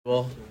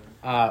We'll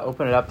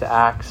open it up to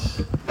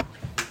Acts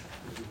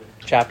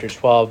chapter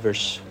 12,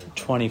 verse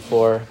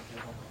 24.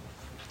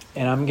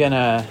 And I'm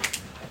gonna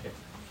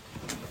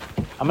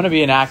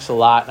be in Acts a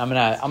lot. And I'm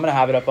gonna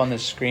have it up on the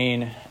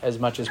screen as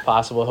much as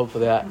possible.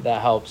 Hopefully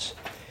that helps.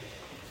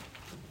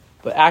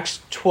 But Acts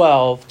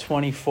 12,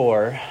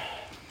 24.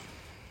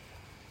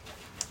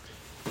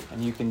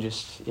 And you can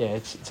just,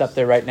 it's up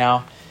there right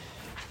now.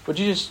 Would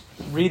you just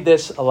read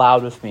this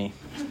aloud with me?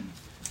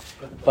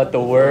 But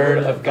the word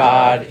of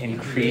God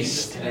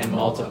increased and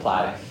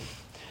multiplied.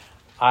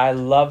 I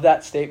love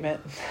that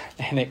statement,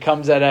 and it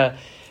comes at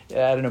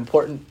an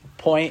important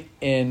point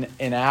in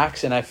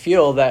Acts, and I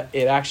feel that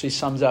it actually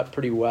sums up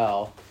pretty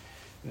well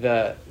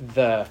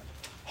the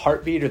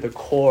heartbeat or the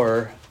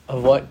core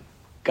of what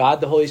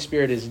God the Holy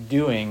Spirit is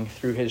doing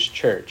through his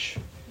church.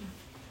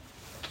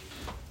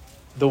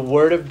 The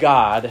word of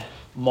God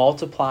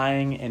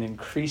multiplying and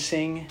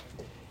increasing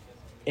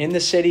in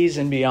the cities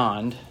and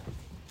beyond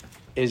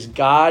is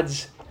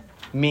God's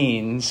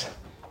means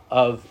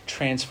of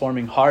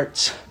transforming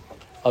hearts,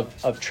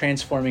 of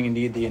transforming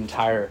indeed the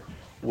entire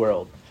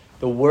world.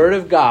 The word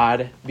of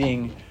God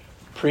being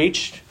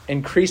preached,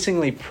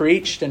 increasingly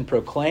preached and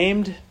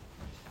proclaimed,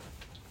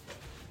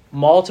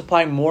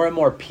 multiplying more and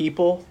more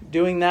people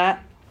doing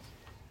that,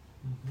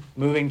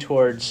 moving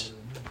towards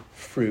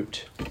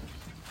fruit.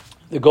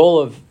 The goal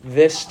of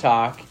this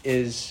talk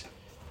is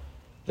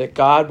that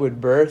God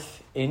would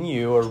birth in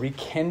you or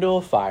rekindle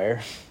a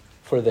fire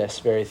for this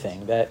very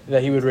thing, that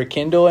he would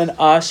rekindle in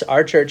us,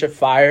 our church, a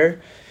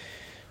fire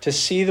to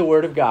see the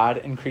word of God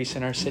increase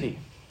in our city.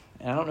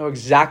 And I don't know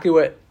exactly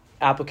what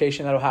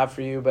application that'll have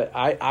for you, but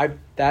I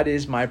that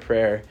is my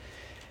prayer.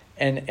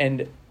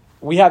 And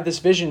we have this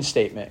vision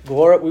statement.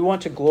 We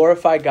want to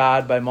glorify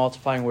God by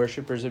multiplying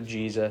worshipers of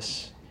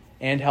Jesus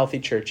and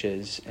healthy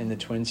churches in the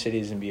Twin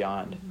Cities and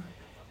beyond.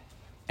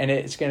 And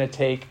it's going to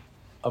take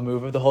a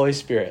move of the Holy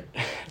Spirit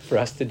for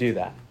us to do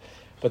that.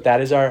 But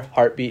that is our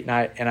heartbeat,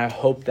 and I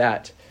hope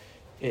that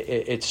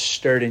it's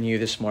stirred in you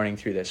this morning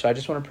through this. So I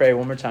just want to pray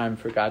one more time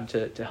for God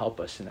to help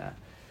us in that.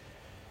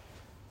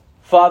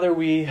 Father,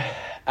 we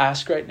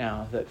ask right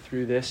now that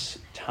through this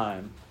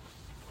time,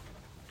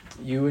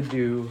 you would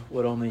do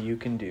what only you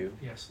can do.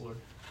 Yes, Lord.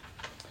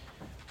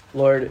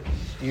 Lord,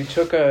 you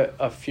took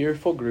a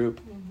fearful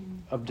group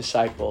of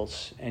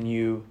disciples, and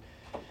you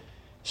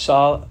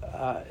saw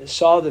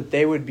that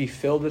they would be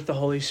filled with the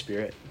Holy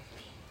Spirit.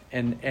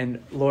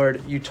 And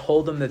Lord, you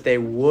told them that they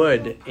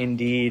would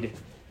indeed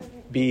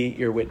be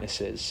your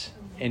witnesses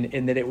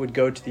and that it would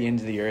go to the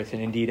ends of the earth,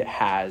 and indeed it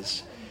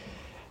has.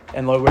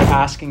 And Lord, we're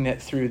asking that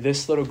through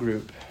this little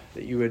group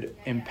that you would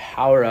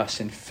empower us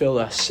and fill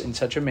us in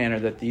such a manner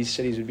that these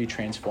cities would be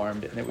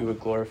transformed and that we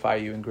would glorify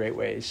you in great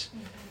ways.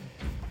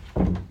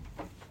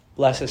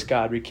 Bless us,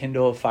 God.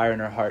 Rekindle a fire in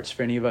our hearts.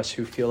 For any of us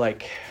who feel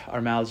like our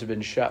mouths have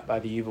been shut by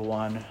the evil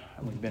one,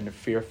 and we've been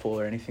fearful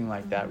or anything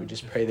like that, we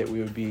just pray that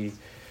we would be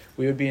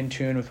in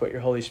tune with what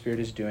your Holy Spirit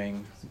is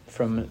doing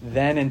from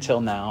then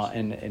until now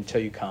and until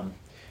you come.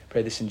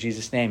 Pray this in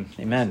Jesus' name.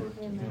 Amen.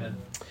 Amen.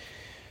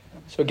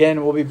 So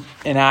again, we'll be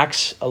in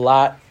Acts a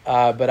lot,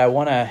 but I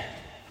want to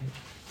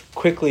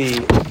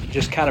quickly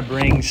just kind of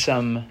bring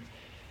some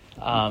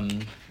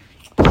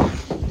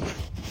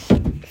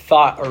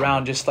thought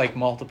around just like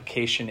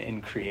multiplication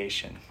in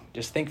creation.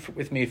 Just think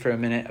with me for a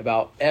minute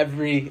about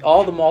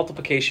all the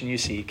multiplication you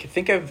see.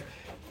 Think of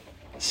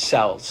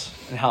cells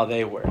and how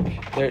they work.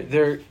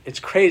 It's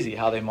crazy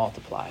how they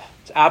multiply.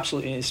 It's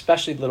absolutely,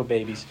 especially little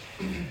babies,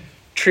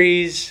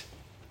 trees,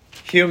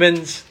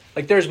 humans.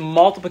 Like there's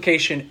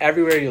multiplication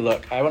everywhere you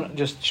look. I want to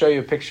just show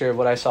you a picture of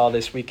what I saw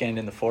this weekend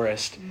in the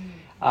forest.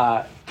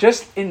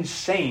 Just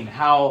insane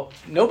how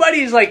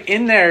nobody's like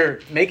in there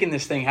making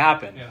this thing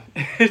happen.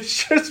 Yeah.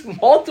 It's just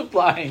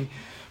multiplying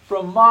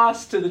from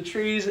moss to the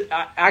trees.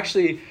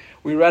 Actually,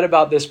 we read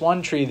about this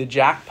one tree, the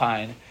jack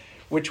pine,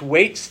 which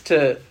waits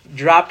to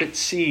drop its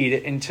seed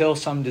until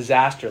some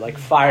disaster like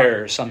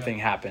fire or something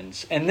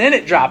happens. And then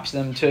it drops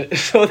them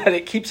so that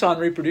it keeps on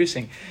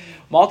reproducing.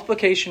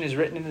 Multiplication is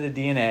written into the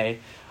DNA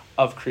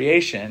of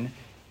creation.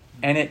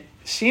 And it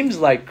seems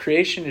like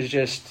creation is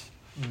just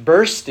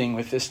bursting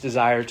with this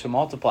desire to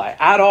multiply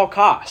at all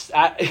costs.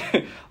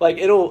 Like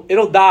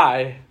it'll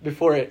die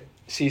before it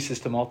ceases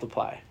to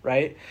multiply,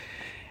 right?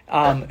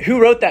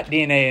 Who wrote that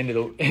DNA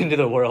into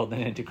the world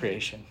and into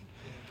creation?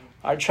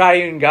 Our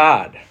triune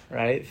God,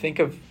 right? Think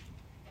of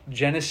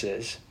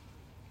Genesis.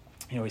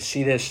 We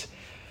see this.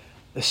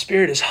 The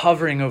Spirit is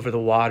hovering over the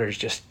waters,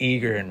 just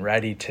eager and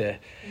ready to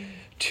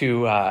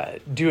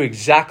do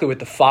exactly what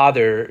the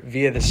Father,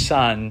 via the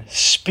Son,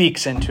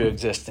 speaks into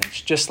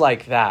existence, just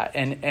like that.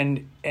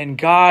 And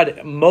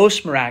God,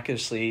 most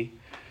miraculously,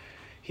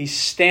 he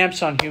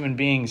stamps on human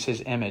beings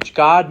his image.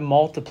 God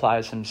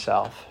multiplies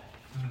himself.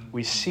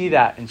 We see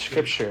that in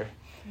Scripture.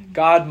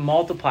 God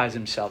multiplies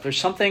himself. There's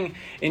something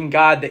in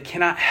God that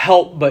cannot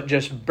help but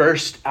just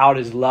burst out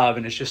his love,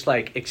 and it's just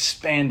like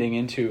expanding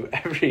into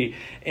every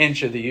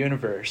inch of the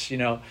universe,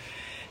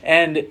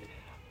 And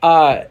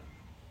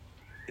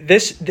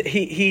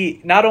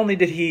he not only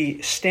did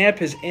he stamp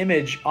his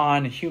image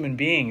on human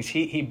beings,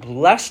 he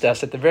blessed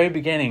us at the very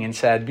beginning and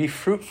said, be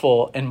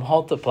fruitful and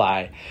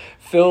multiply,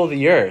 fill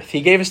the earth.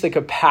 He gave us the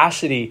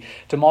capacity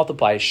to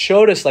multiply. He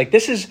showed us, like,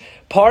 this is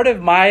part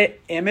of my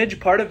image,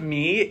 part of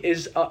me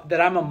is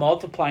that I'm a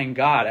multiplying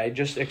God. I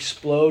just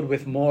explode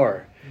with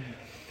more.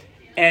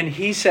 And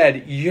he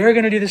said, you're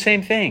going to do the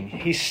same thing.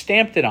 He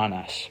stamped it on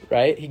us,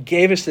 right? He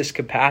gave us this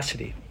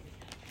capacity,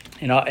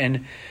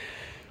 and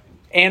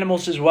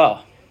animals as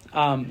well.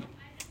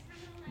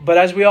 But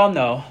as we all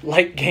know,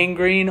 like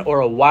gangrene or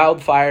a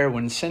wildfire,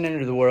 when sin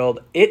entered the world,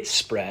 it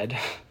spread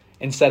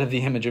instead of the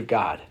image of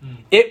God.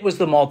 It was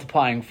the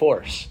multiplying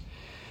force.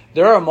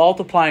 There are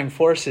multiplying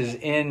forces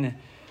in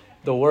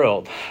the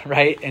world,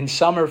 right? And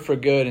some are for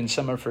good and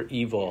some are for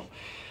evil.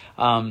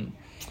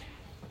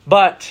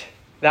 But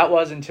that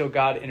was until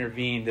God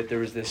intervened that there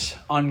was this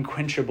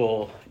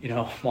unquenchable,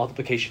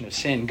 multiplication of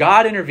sin.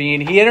 God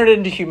intervened. He entered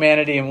into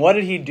humanity. And what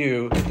did he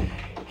do?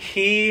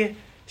 He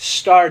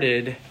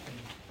started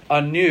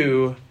a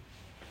new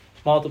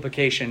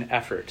multiplication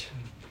effort.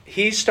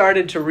 He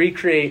started to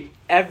recreate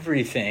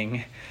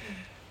everything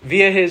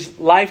via his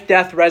life,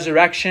 death,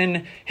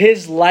 resurrection.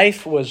 His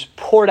life was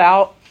poured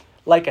out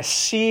like a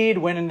seed,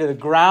 went into the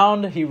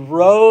ground. He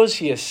rose,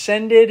 he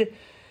ascended.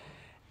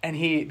 And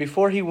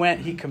before he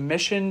went, he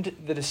commissioned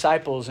the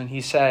disciples and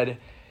he said,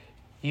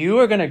 you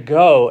are going to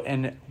go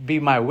and be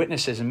my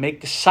witnesses and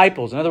make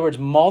disciples. In other words,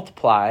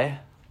 multiply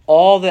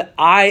all that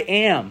I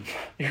am.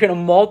 You're going to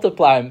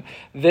multiply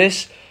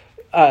this.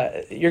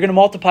 You're going to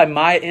multiply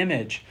my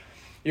image.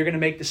 You're going to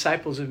make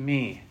disciples of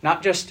me.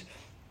 Not just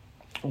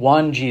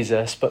one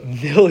Jesus, but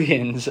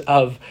millions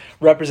of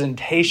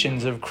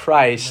representations of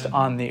Christ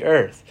on the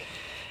earth.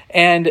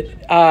 And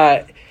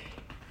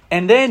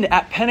then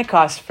at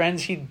Pentecost,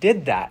 friends, he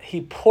did that.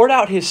 He poured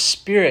out his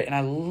Spirit, and I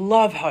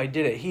love how he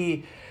did it.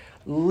 He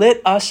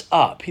lit us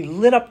up. He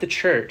lit up the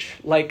church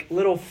like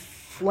little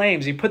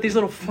flames. He put these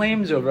little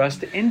flames over us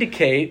to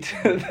indicate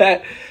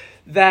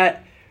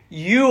that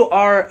you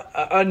are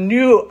a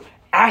new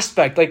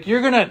aspect. Like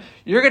you're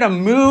gonna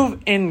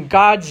move in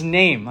God's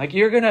name. Like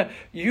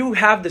you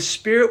have the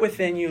Spirit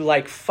within you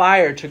like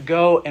fire to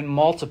go and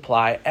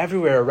multiply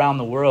everywhere around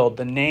the world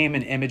the name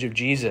and image of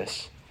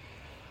Jesus.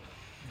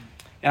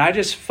 And I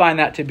just find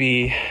that to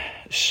be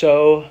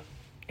so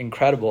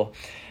incredible.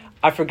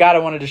 I forgot I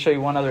wanted to show you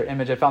one other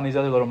image. I found these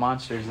other little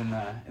monsters in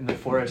the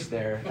forest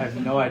there. I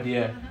have no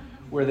idea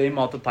where they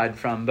multiplied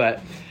from, but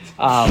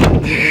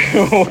someone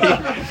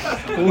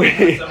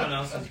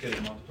else is good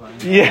at multiplying.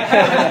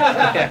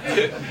 Yeah.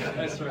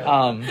 That's right.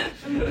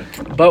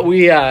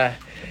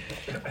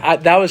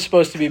 But that was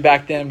supposed to be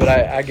back then, but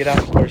I get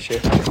off course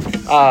here.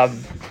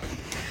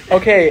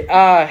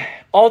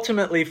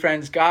 Ultimately,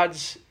 friends,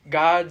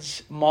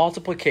 God's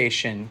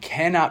multiplication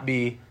cannot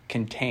be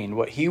contained.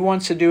 What he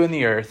wants to do in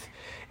the earth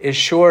is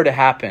sure to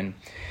happen.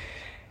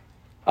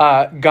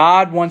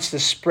 God wants to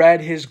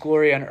spread his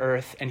glory on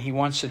earth, and he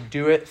wants to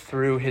do it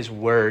through his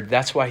word.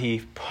 That's why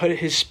he put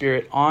his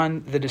Spirit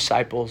on the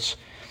disciples,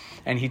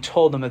 and he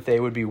told them that they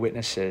would be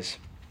witnesses.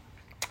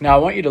 Now, I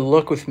want you to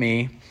look with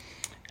me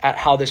at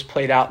how this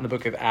played out in the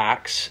book of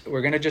Acts.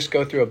 We're going to just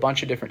go through a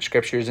bunch of different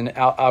scriptures, and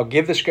I'll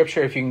give the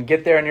scripture. If you can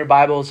get there in your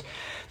Bibles,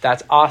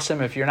 that's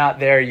awesome. If you're not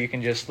there, you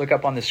can just look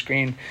up on the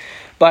screen.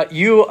 But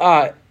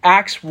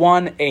Acts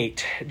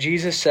 1:8,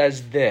 Jesus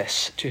says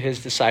this to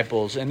his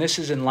disciples, and this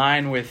is in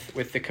line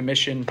with the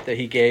commission that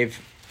he gave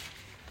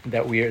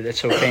that's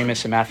so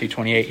famous in Matthew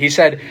 28. He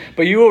said,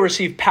 but you will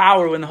receive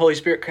power when the Holy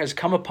Spirit has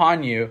come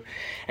upon you,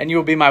 and you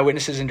will be my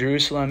witnesses in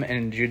Jerusalem and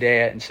in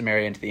Judea and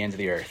Samaria and to the ends of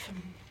the earth.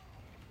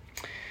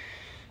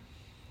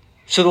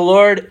 So the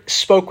Lord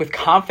spoke with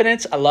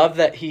confidence. I love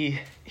that he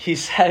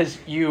says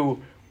the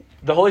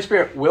Holy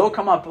Spirit will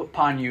come up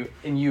upon you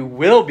and you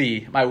will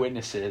be my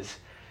witnesses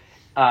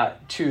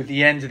to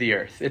the ends of the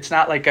earth. It's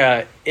not like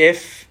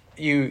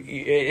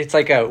it's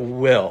like a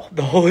will.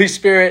 The Holy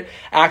Spirit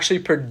actually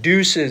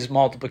produces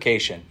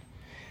multiplication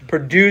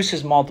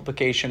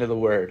of the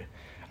word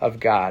of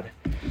God.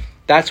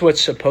 That's what's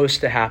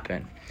supposed to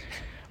happen.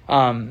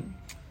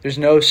 There's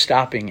no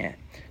stopping it.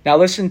 Now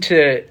listen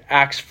to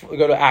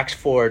go to Acts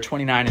 4,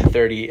 29 and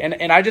 30.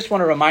 And I just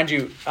want to remind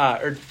you,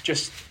 or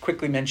just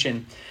quickly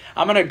mention,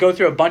 I'm going to go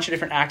through a bunch of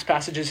different Acts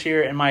passages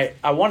here, and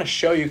I want to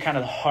show you kind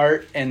of the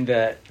heart and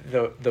the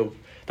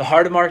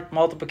heart of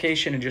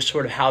multiplication and just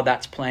sort of how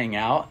that's playing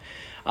out.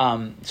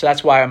 So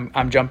that's why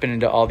I'm jumping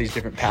into all these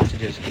different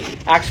passages.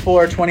 Acts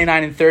 4,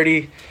 29 and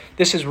 30.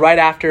 This is right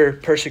after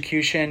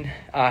persecution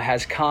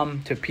has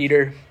come to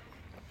Peter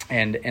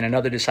and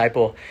another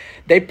disciple.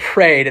 They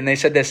prayed and they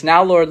said this,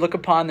 now, Lord, look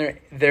upon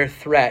their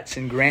threats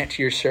and grant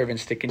to your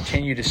servants to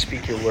continue to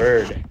speak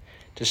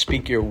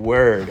your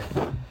word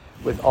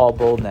with all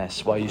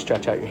boldness while you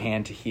stretch out your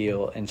hand to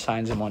heal, and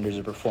signs and wonders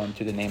are performed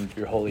through the name of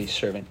your holy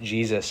servant,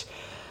 Jesus.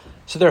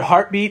 So their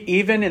heartbeat,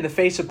 even in the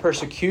face of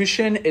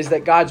persecution, is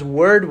that God's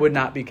word would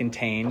not be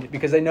contained,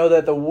 because they know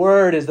that the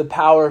word is the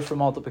power for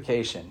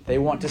multiplication. They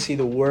want to see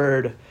the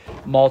word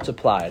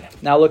multiplied.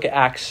 Now look at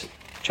Acts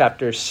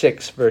chapter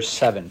 6, verse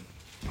 7.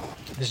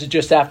 This is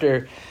just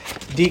after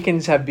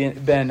deacons have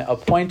been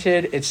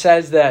appointed. It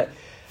says that,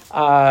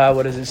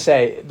 what does it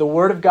say? The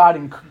word of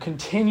God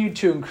continued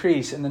to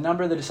increase, and the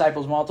number of the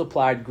disciples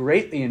multiplied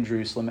greatly in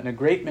Jerusalem, and a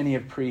great many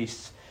of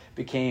priests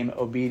became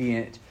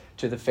obedient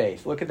to the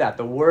faith. Look at that.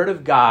 The word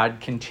of God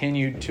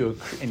continued to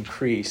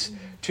increase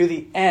to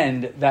the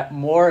end that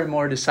more and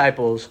more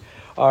disciples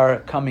are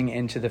coming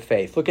into the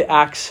faith. Look at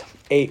Acts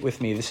 8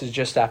 with me. This is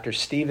just after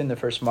Stephen, the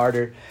first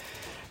martyr,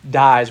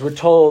 dies. We're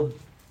told,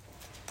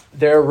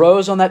 there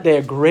arose on that day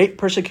a great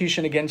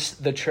persecution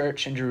against the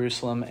church in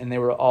Jerusalem, and they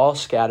were all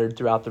scattered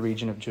throughout the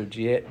region of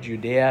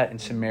Judea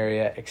and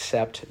Samaria,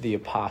 except the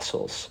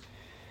apostles.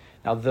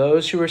 Now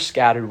those who were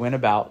scattered went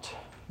about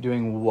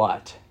doing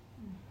what?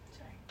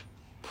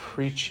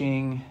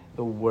 Preaching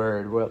the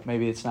word. Well,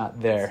 maybe it's not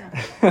there.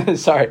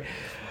 Sorry.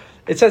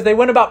 It says they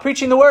went about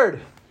preaching the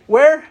word.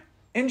 Where?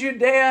 In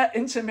Judea,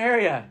 in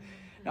Samaria.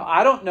 Now,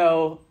 I don't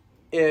know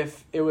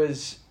if it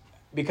was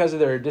because of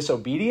their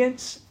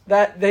disobedience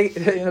that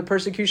the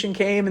persecution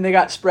came and they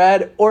got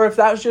spread, or if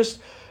that was just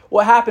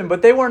what happened.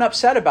 But they weren't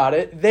upset about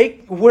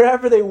it.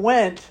 Wherever they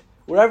went,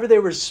 wherever they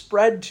were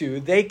spread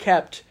to, they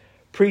kept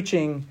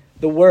preaching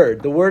the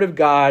word. The word of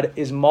God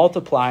is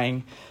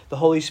multiplying. The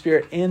Holy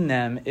Spirit in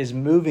them is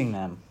moving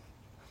them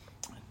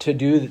to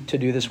do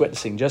this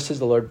witnessing, just as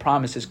the Lord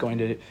promised is going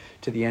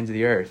to the ends of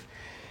the earth.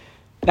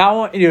 Now I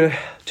want you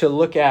to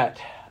look at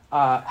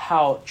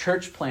how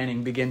church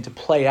planning began to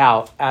play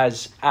out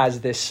as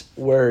this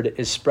word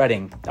is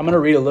spreading. I'm going to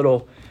read a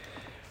little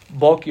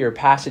bulkier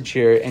passage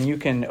here, and you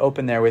can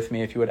open there with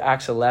me if you would.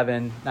 Acts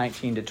 11,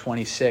 19 to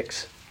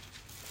 26.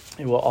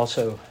 It will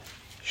also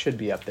should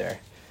be up there.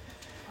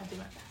 I'll do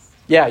my best.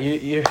 Yeah,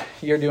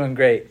 you're doing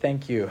great.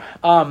 Thank you.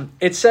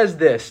 It says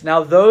this: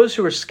 Now those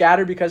who were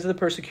scattered because of the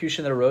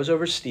persecution that arose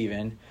over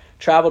Stephen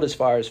traveled as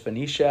far as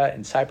Phoenicia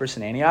and Cyprus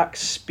and Antioch,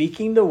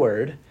 speaking the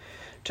word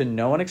to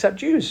no one except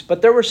Jews.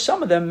 But there were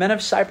some of them, men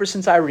of Cyprus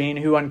and Cyrene,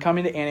 who on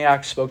coming to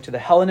Antioch spoke to the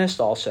Hellenists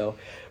also,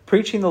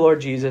 preaching the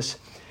Lord Jesus.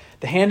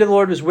 The hand of the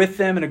Lord was with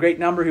them, and a great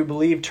number who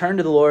believed turned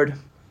to the Lord.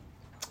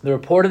 The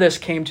report of this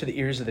came to the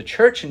ears of the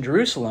church in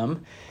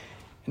Jerusalem.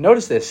 And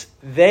notice this: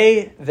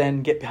 they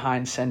then get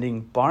behind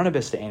sending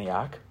Barnabas to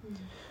Antioch.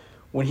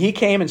 When he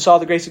came and saw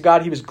the grace of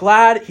God, he was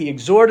glad. He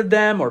exhorted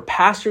them or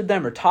pastored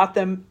them or taught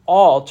them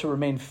all to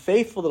remain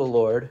faithful to the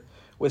Lord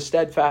with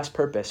steadfast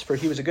purpose. For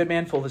he was a good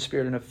man, full of the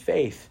Spirit and of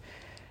faith.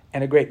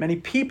 And a great many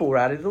people were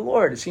added to the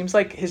Lord. It seems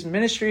like his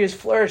ministry is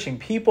flourishing.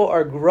 People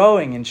are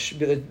growing and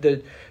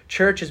the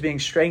church is being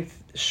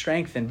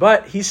strengthened.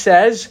 But he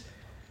says,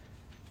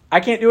 I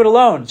can't do it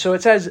alone. So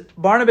it says,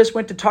 Barnabas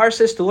went to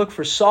Tarsus to look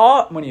for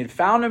Saul. When he had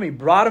found him, he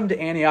brought him to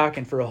Antioch.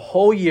 And for a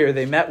whole year,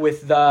 they met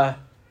with the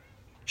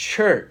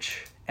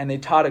church, and they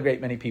taught a great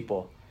many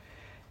people.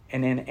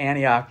 And in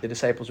Antioch, the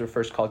disciples were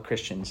first called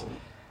Christians.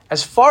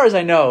 As far as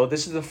I know,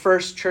 this is the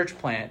first church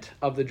plant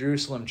of the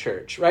Jerusalem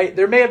church, right?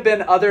 There may have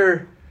been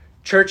other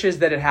churches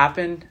that had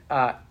happened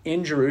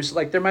in Jerusalem.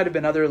 Like there might have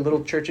been other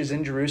little churches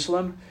in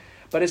Jerusalem.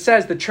 But it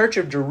says the church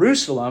of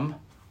Jerusalem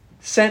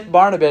sent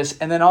Barnabas,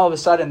 and then all of a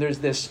sudden there's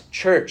this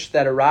church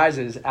that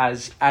arises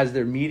as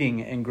they're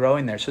meeting and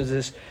growing there. So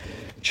there's this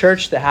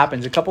church that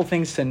happens. A couple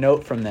things to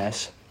note from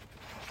this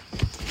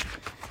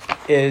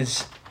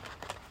is,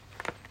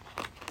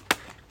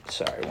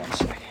 sorry, one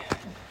second.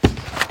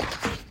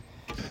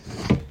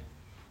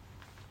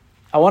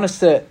 I want us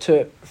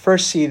to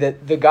first see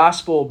that the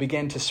gospel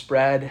began to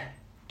spread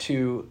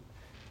to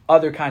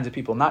other kinds of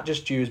people, not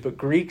just Jews, but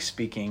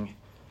Greek-speaking,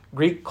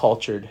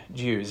 Greek-cultured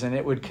Jews, and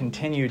it would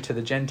continue to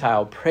the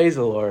Gentile. Praise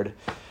the Lord.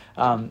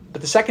 But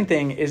the second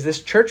thing is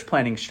this church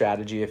planting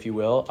strategy, if you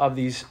will, of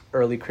these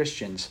early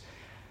Christians.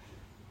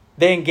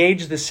 They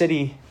engaged the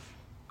city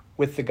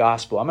with the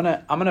gospel. I'm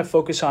gonna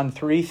focus on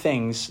three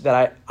things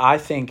that I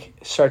think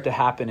start to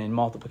happen in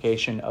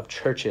multiplication of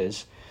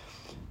churches.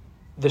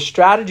 The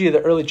strategy of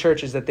the early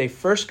church is that they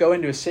first go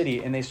into a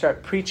city and they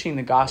start preaching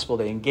the gospel.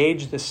 They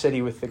engage the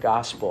city with the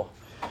gospel.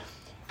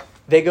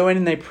 They go in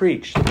and they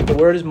preach. The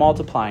word is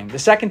multiplying. The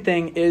second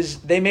thing is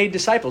they made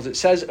disciples. It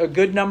says a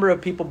good number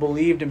of people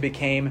believed and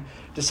became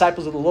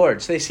disciples of the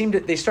Lord. So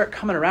they start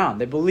coming around.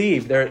 They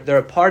believe. They're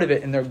a part of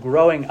it and they're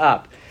growing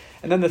up.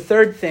 And then the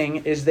third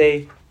thing is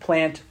they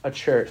plant a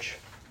church.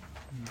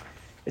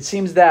 It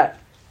seems that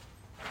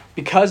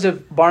because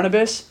of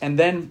Barnabas and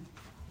then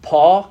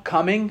Paul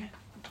coming,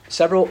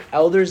 several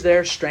elders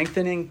there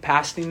strengthening,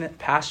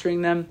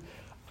 pastoring them,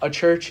 a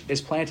church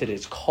is planted.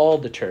 It's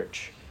called the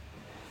church.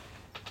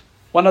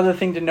 One other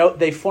thing to note,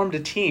 they formed a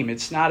team.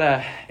 It's not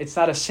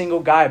a single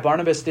guy.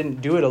 Barnabas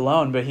didn't do it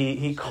alone, but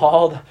he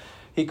called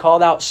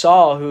out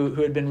Saul, who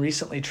had been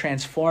recently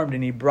transformed,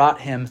 and he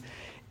brought him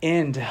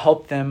in to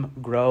help them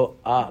grow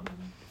up.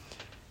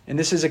 And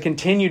this is a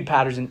continued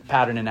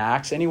pattern in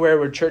Acts. Anywhere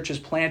where church is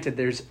planted,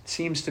 there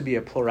seems to be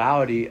a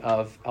plurality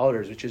of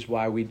elders, which is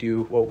why we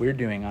do what we're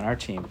doing on our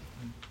team.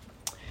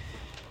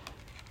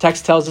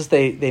 Text tells us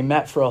they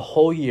met for a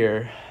whole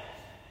year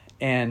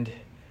and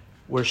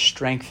were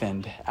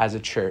strengthened as a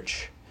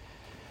church.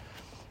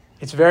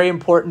 It's very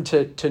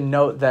important to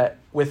note that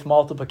with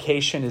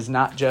multiplication is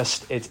not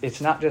just,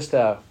 it's not just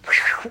a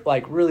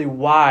like really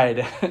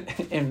wide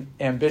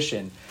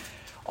ambition,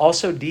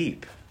 also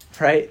deep,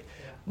 right?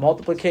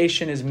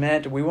 Multiplication is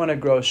meant, we want to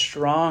grow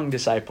strong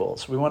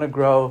disciples. We want to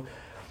grow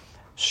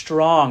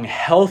strong,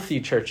 healthy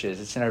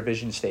churches. It's in our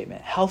vision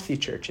statement, healthy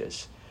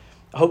churches.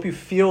 I hope you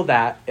feel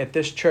that at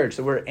this church,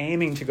 that we're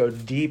aiming to go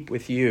deep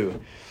with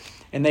you.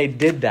 And they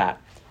did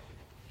that.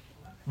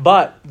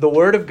 But the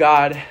word of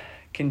God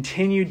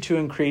continued to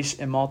increase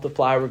and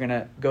multiply. We're going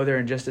to go there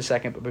in just a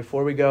second. But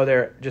before we go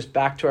there, just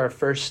back to our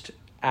first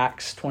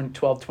Acts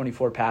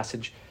 12:24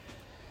 passage.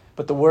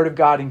 But the word of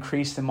God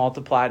increased and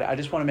multiplied. I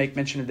just want to make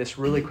mention of this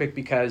really quick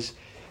because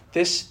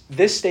this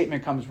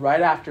statement comes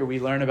right after we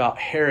learn about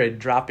Herod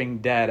dropping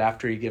dead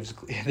after he gives.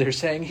 They're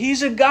saying,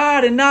 he's a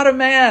God and not a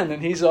man.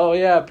 And he's, oh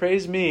yeah,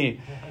 praise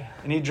me.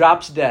 And he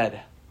drops dead.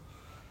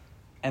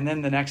 And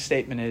then the next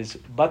statement is,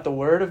 but the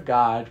word of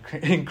God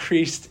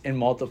increased and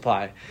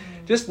multiplied.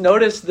 Just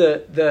notice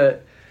the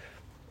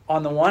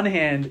on the one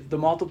hand, the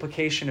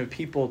multiplication of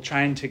people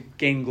trying to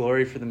gain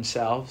glory for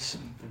themselves,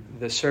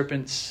 the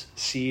serpent's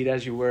seed,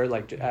 as it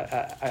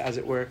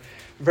were,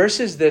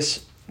 versus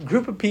this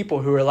group of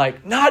people who are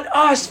like, not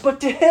us, but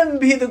to him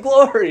be the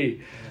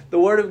glory. The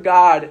word of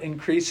God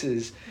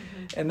increases.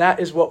 And that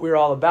is what we're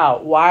all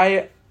about.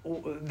 Why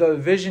the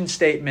vision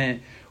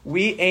statement,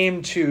 we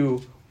aim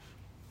to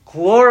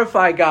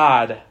glorify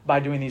God by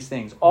doing these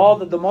things. All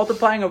the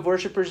multiplying of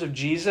worshipers of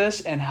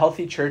Jesus and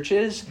healthy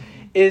churches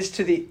is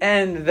to the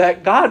end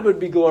that God would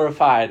be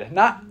glorified,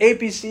 not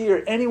APC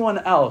or anyone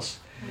else,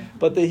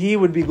 but that he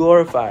would be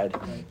glorified.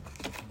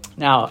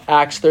 Now,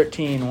 Acts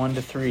 13,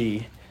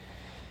 1-3.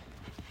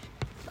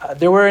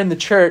 There were in the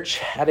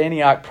church at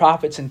Antioch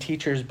prophets and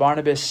teachers,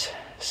 Barnabas,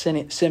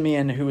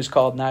 Simeon, who was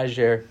called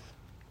Niger,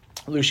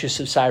 Lucius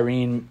of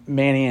Cyrene,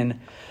 Manaen,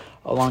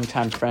 a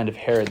longtime friend of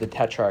Herod the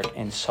Tetrarch,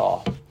 and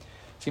Saul.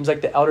 Seems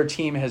like the elder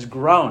team has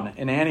grown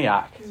in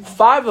Antioch.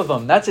 5 of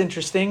them. That's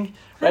interesting.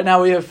 Right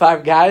now we have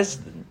 5 guys.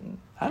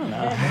 I don't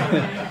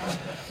know.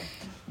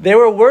 They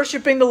were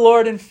worshiping the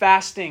Lord and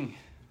fasting.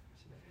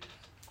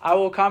 I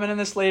will comment on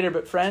this later,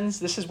 but friends,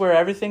 this is where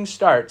everything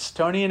starts.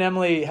 Tony and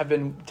Emily have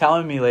been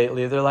telling me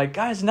lately, they're like,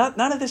 guys, none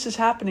of this is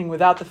happening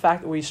without the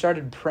fact that we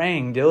started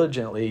praying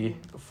diligently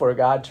for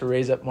God to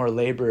raise up more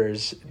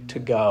laborers to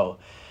go.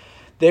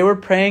 They were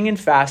praying and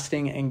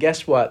fasting, and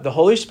guess what? The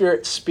Holy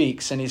Spirit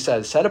speaks, and he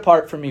says, set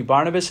apart for me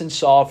Barnabas and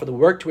Saul for the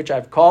work to which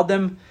I've called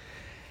them.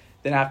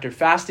 Then after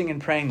fasting and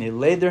praying, they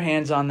laid their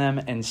hands on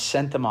them and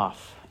sent them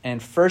off.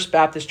 And First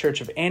Baptist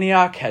Church of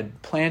Antioch had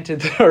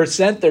planted or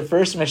sent their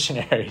first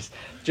missionaries.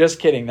 Just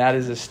kidding. That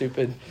is a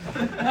stupid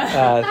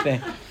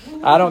thing.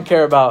 I don't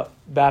care about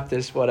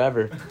Baptist,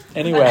 whatever.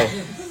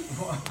 Anyway.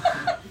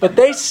 But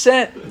they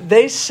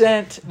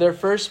sent their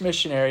first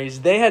missionaries.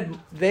 They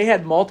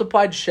had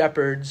multiplied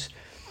shepherds,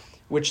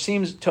 which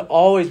seems to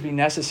always be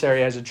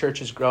necessary as a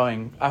church is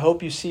growing. I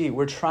hope you see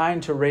we're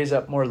trying to raise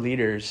up more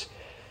leaders.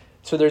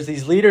 So there's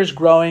these leaders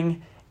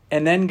growing,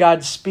 and then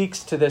God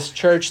speaks to this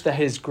church that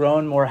has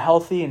grown more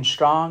healthy and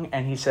strong,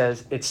 and he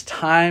says, it's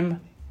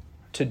time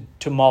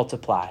to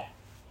multiply.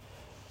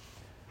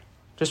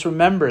 Just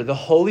remember, the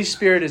Holy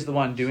Spirit is the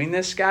one doing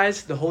this,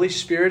 guys. The Holy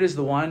Spirit is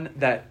the one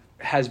that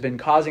has been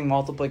causing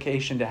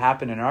multiplication to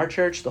happen in our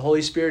church. The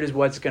Holy Spirit is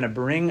what's going to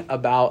bring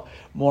about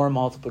more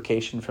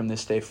multiplication from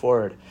this day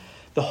forward.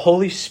 The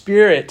Holy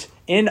Spirit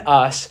in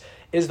us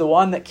is the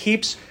one that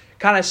keeps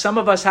some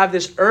of us have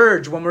this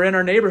urge when we're in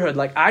our neighborhood,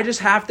 like, I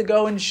just have to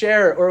go and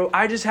share, or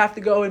I just have to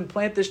go and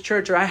plant this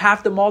church, or I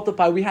have to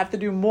multiply. We have to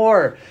do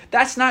more.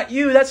 That's not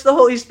you. That's the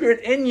Holy Spirit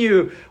in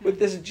you with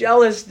this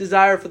jealous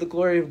desire for the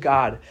glory of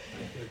God.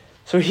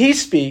 So he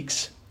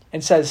speaks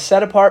and says,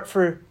 set apart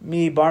for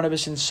me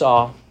Barnabas and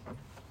Saul.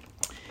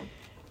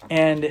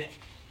 And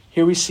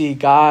here we see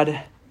God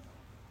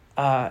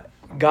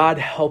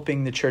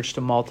helping the church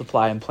to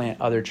multiply and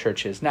plant other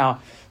churches.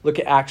 Now, look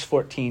at Acts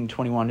 14,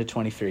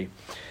 21-23.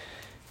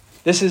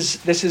 This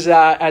is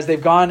as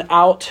they've gone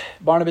out,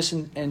 Barnabas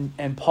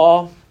and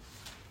Paul,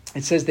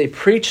 it says they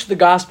preached the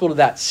gospel to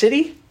that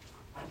city.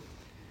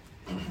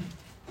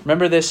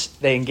 Remember this,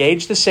 they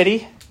engaged the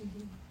city.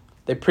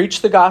 They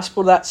preached the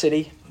gospel to that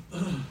city.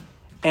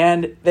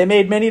 And they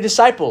made many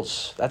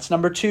disciples. That's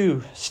number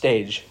 2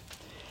 stage.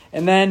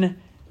 And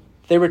then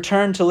they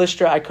returned to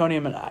Lystra,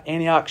 Iconium, and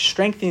Antioch,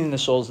 strengthening the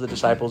souls of the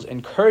disciples,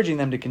 encouraging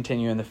them to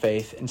continue in the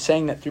faith, and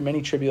saying that through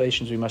many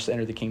tribulations we must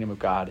enter the kingdom of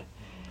God.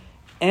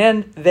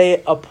 And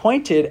they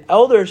appointed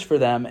elders for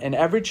them in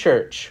every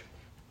church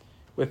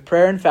with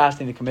prayer and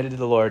fasting to committed to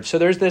the Lord. So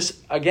there's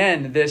this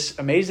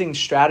amazing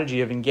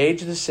strategy of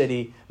engage the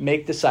city,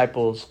 make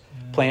disciples,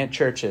 plant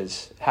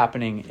churches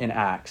happening in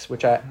Acts,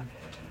 which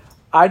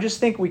I just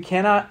think we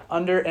cannot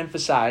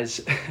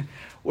underemphasize.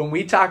 When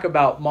we talk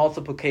about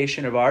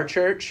multiplication of our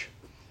church,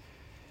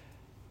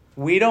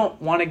 we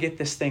don't want to get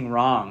this thing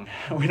wrong.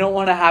 We don't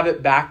want to have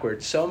it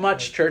backwards. So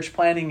much church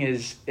planning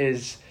is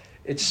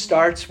it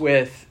starts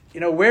with,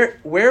 where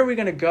are we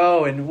going to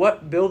go, and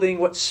what building,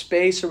 what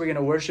space are we going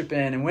to worship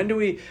in, and when do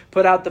we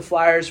put out the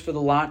flyers for the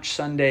launch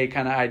Sunday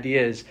kind of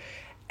ideas.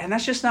 And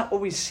that's just not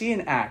what we see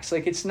in Acts.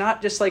 Like, it's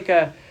not just like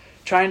a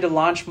trying to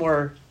launch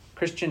more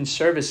Christian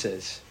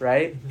services,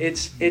 right?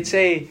 It's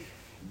a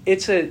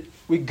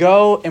we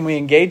go and we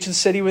engage the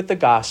city with the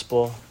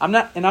gospel. I'm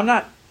not,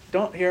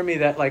 don't hear me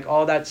that like,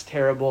 oh, that's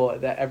terrible,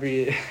 that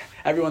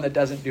everyone that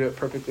doesn't do it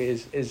perfectly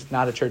is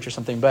not a church or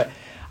something. But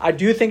I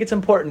do think it's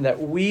important that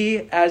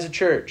we as a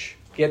church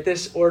get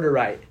this order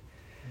right.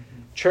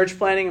 Church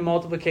planting and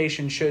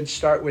multiplication should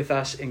start with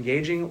us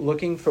engaging,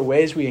 looking for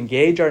ways we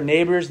engage our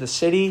neighbors, the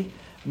city,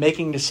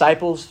 making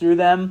disciples through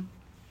them,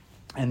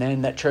 and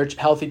then that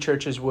healthy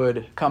churches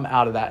would come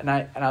out of that. And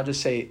I'll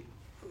just say,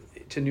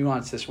 to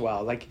nuance this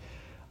well, like,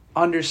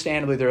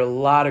 understandably, there are a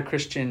lot of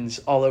Christians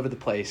all over the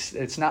place.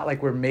 It's not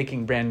like we're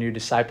making brand new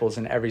disciples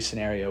in every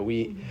scenario.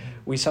 We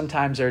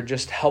sometimes are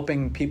just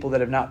helping people that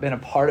have not been a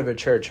part of a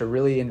church or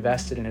really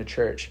invested in a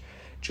church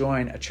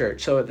join a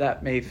church. So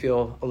that may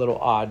feel a little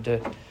odd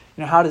to,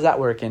 how does that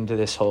work into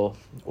this whole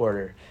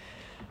order?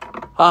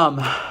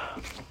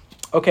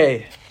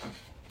 Okay,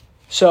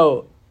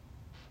 so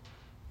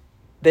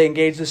they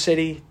engage the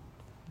city,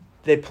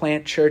 they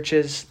plant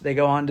churches, they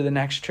go on to the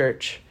next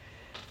church.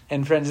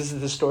 And friends, this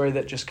is the story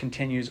that just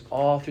continues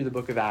all through the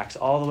book of Acts,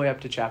 all the way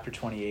up to chapter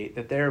 28,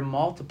 that they're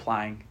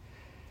multiplying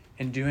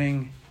and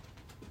doing,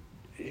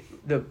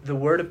 the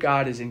word of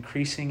God is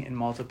increasing and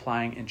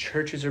multiplying, and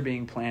churches are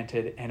being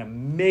planted, and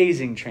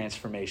amazing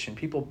transformation.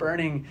 People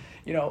burning,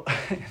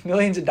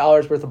 millions of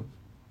dollars worth of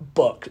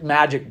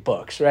magic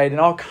books, right? And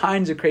all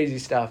kinds of crazy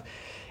stuff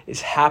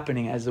is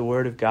happening as the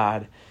word of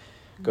God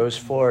goes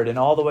forward. And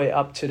all the way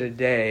up to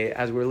today,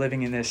 as we're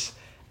living in this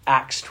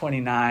Acts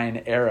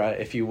 29 era,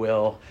 if you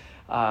will,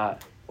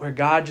 where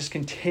God just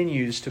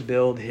continues to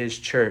build his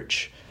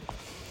church.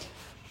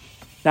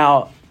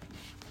 Now,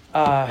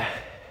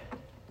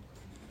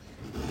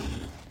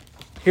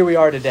 here we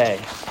are today,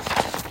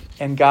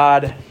 and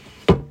God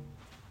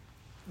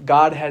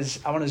has,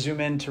 I want to zoom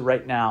into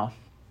right now.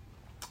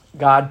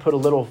 God put a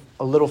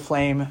little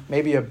flame,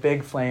 maybe a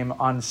big flame,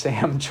 on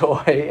Sam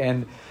Joy,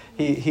 and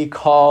he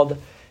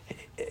called,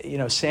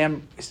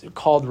 Sam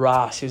called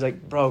Ross. He was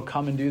like, bro,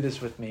 come and do this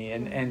with me.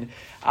 And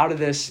out of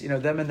this,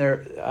 them and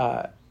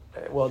their,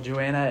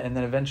 Joanna, and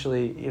then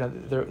eventually, I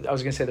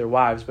was going to say their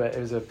wives, but it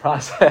was a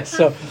process.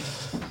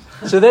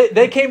 So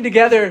they came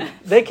together,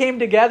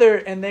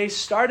 and they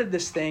started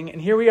this thing.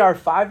 And here we are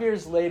 5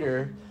 years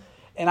later.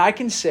 And I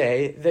can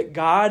say that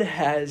God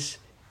has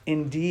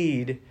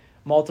indeed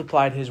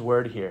multiplied his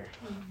word here.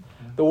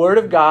 The word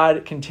of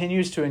God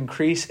continues to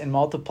increase and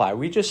multiply.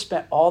 We just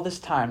spent all this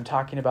time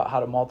talking about how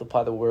to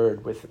multiply the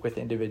word with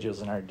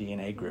individuals in our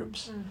DNA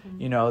groups.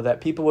 That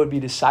people would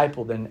be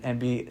discipled and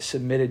be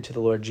submitted to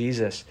the Lord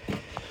Jesus.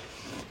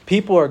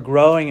 People are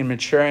growing and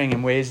maturing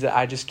in ways that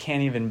I just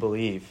can't even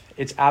believe.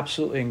 It's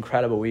absolutely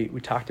incredible. We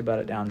talked about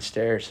it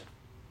downstairs.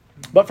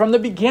 But from the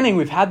beginning,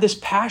 we've had this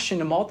passion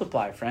to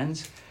multiply,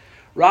 friends.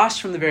 Ross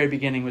from the very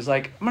beginning was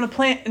like, I'm going to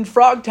plant in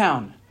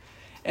Frogtown.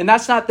 And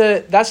that's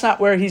not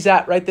where he's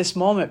at right this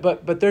moment.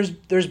 But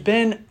there's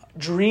been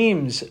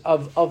dreams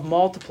of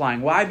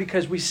multiplying. Why?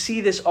 Because we see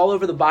this all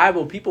over the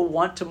Bible. People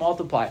want to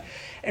multiply.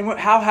 And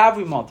how have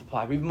we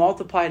multiplied? We've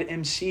multiplied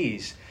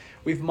MCs.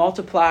 We've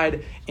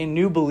multiplied in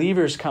new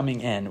believers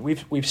coming in.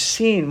 We've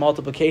seen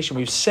multiplication.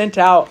 We've sent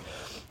out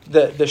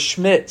the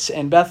Schmitz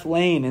and Beth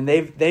Lane, and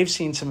they've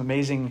seen some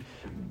amazing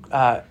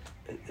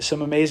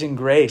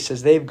grace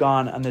as they've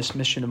gone on this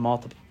mission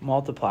to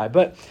multiply.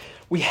 But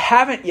we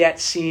haven't yet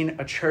seen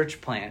a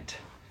church plant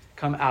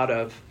come out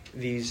of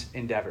these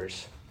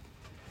endeavors.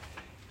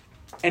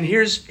 And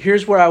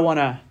here's where I want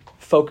to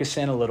focus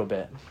in a little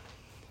bit.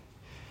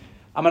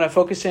 I'm going to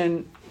focus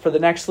in for the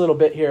next little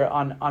bit here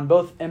on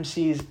both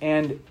MCs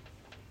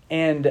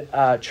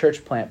and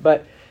church plant.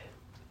 But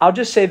I'll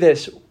just say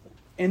this.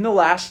 In the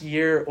last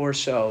year or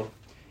so,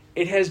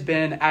 it has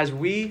been,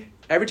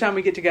 every time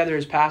we get together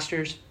as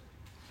pastors,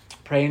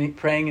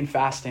 praying and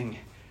fasting,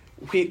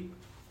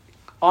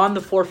 on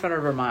the forefront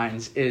of our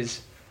minds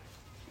is,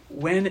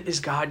 when is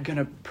God going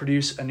to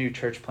produce a new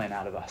church plant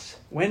out of us?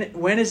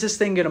 When is this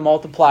thing going to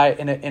multiply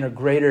in a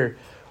greater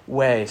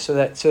way so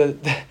that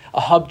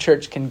a hub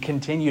church can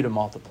continue to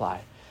multiply?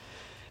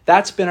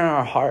 That's been in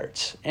our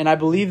hearts. And I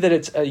believe that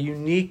it's a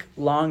unique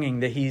longing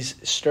that he's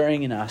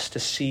stirring in us to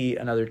see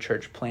another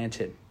church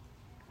planted.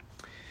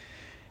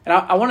 And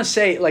I want to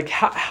say, like,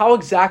 how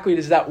exactly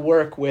does that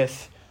work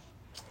with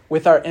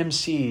our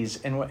MCs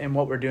and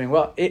what we're doing?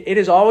 Well, it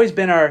has always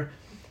been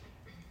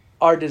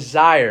our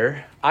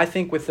desire, I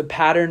think, with the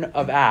pattern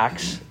of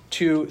Acts,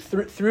 to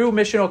through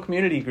missional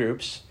community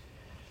groups,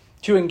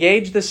 to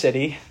engage the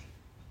city,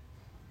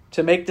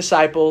 to make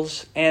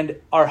disciples. And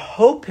our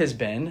hope has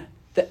been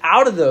that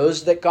out of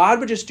those, that God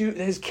would just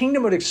his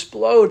kingdom would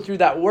explode through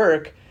that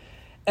work,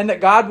 and that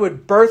God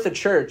would birth a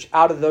church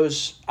out of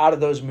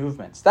those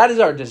movements. That is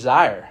our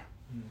desire.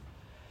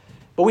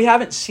 But we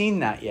haven't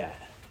seen that yet.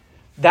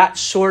 That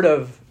sort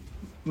of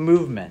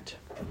movement.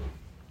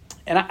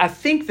 And I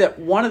think that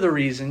one of the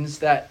reasons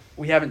that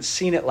we haven't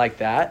seen it like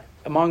that,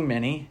 among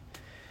many,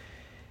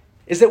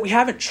 is that we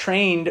haven't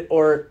trained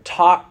or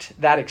talked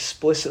that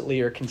explicitly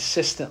or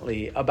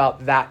consistently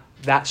about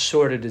that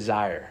sort of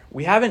desire.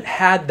 We haven't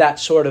had that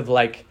sort of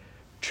like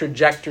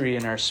trajectory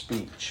in our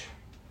speech.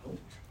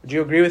 Would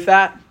you agree with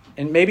that?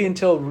 And maybe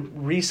until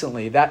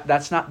recently,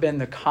 that's not been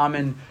the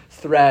common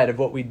thread of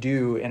what we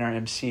do in our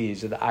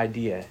MCs, or the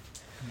idea.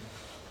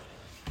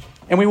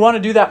 And we want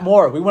to do that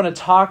more. We want to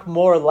talk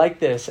more like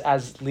this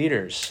as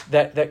leaders,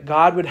 that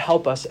God would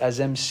help us as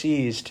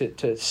MCs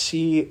to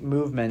see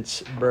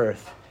movements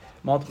birth,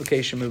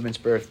 multiplication movements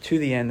birth, to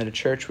the end that a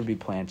church would be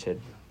planted.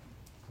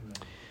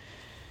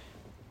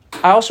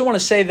 I also want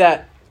to say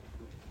that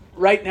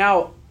right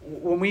now,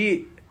 when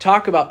we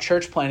talk about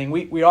church planting,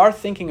 we are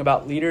thinking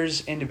about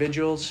leaders,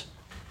 individuals,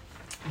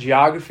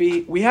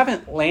 geography. We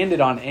haven't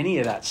landed on any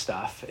of that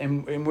stuff,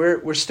 and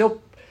we're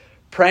still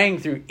praying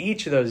through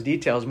each of those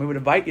details, and we would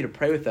invite you to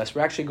pray with us.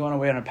 We're actually going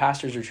away on a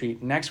pastor's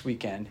retreat next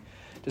weekend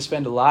to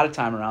spend a lot of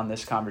time around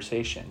this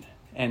conversation.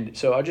 And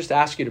so I'll just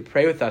ask you to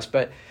pray with us.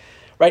 But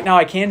right now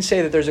I can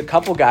say that there's a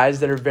couple guys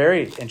that are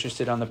very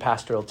interested on the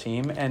pastoral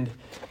team, and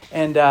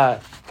I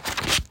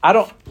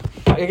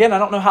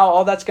don't know how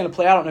all that's going to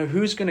play out. I don't know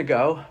who's going to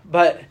go,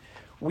 but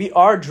we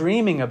are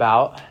dreaming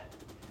about,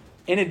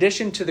 in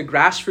addition to the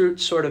grassroots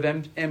sort of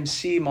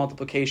MC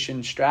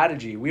multiplication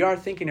strategy, we are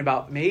thinking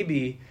about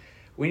maybe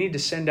we need to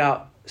send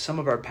out some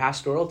of our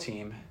pastoral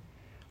team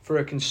for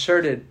a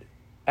concerted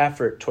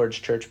effort towards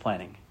church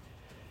planting.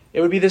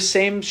 It would be the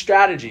same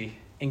strategy: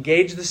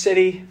 engage the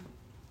city,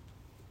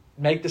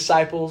 make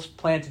disciples,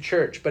 plant a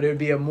church, but it would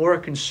be a more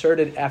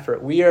concerted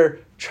effort. We are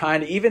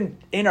trying to, even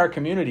in our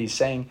communities,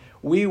 saying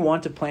we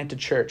want to plant a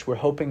church. We're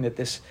hoping that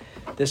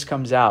this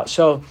comes out.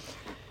 So,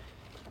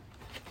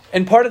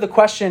 and part of the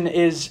question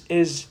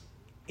is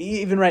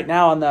even right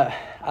now on the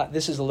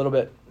this is a little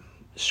bit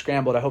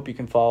scrambled. I hope you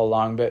can follow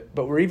along, but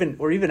we're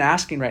even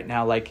asking right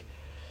now, like,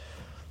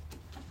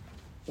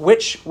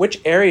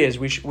 which areas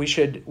we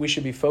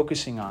should be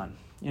focusing on,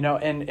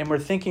 and we're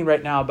thinking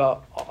right now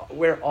about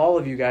where all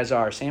of you guys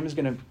are. Sam is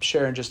going to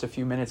share in just a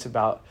few minutes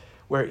about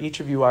where each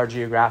of you are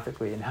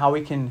geographically and how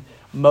we can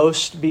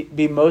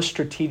be most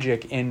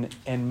strategic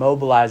in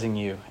mobilizing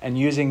you and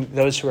using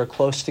those who are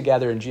close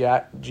together in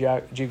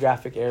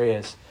geographic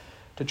areas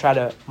to try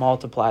to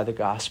multiply the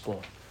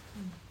gospel.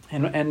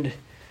 And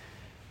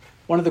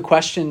one of the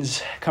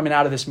questions coming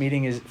out of this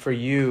meeting is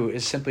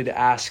simply to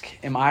ask,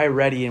 am I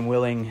ready and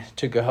willing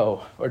to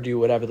go or do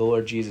whatever the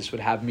Lord Jesus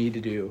would have me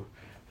to do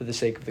for the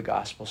sake of the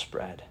gospel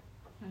spread?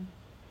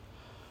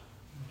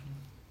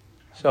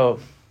 So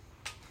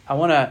I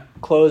want to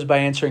close by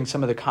answering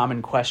some of the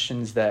common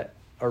questions that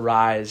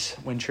arise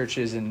when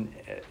churches and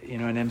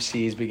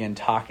MCs begin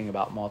talking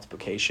about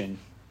multiplication.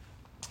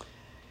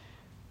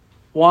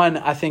 One,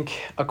 I think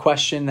a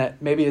question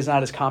that maybe is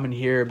not as common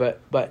here,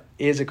 but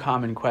is a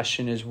common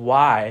question, is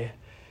why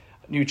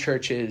new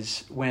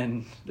churches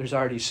when there's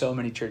already so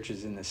many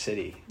churches in the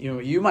city?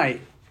 You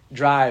might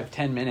drive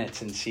 10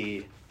 minutes and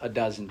see a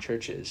dozen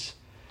churches.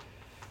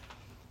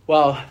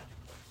 Well,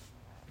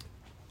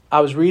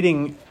 I was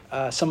reading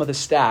some of the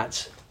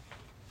stats.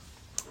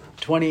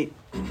 20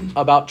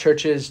 about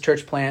churches,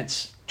 church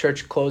plants,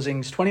 church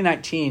closings.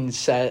 2019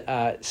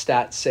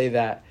 stats say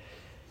that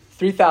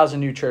 3,000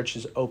 new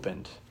churches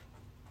opened.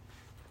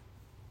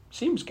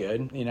 Seems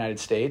good in the United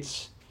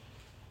States.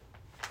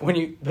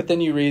 But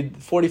then you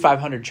read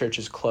 4,500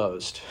 churches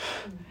closed.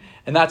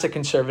 And that's a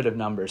conservative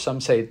number.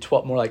 Some say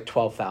more like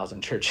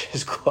 12,000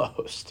 churches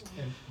closed.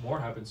 And more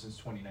happened since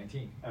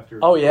 2019.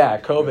 Oh yeah,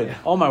 COVID.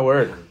 Oh my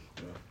word.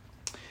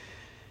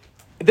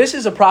 This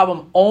is a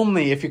problem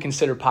only if you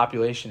consider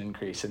population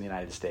increase in the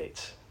United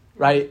States,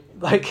 right?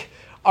 Like,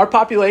 our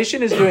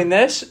population is doing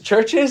this,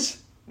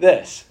 churches,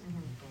 this.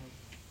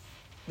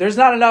 There's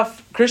not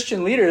enough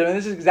Christian leaders. I mean,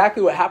 this is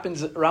exactly what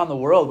happens around the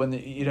world when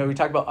we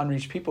talk about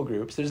unreached people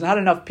groups. There's not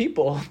enough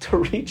people to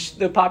reach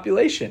the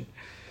population.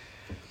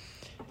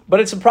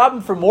 But it's a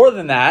problem for more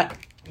than that.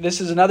 This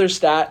is another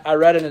stat I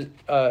read in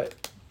a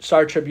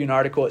Star Tribune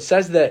article. It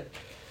says that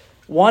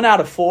 1 out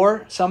of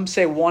 4, some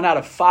say 1 out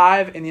of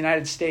 5 in the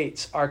United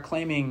States are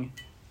claiming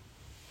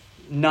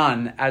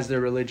none as their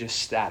religious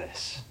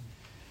status.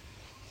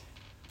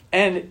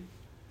 And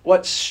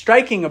what's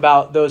striking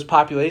about those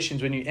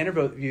populations when you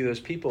interview those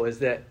people is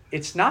that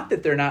it's not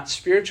that they're not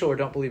spiritual or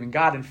don't believe in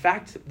God. In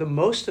fact, the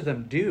most of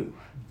them do.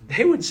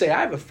 They would say,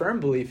 I have a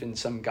firm belief in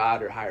some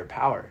God or higher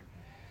power.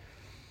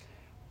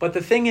 But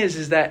the thing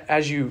is that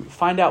as you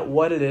find out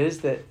what it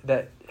is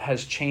that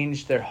has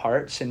changed their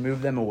hearts and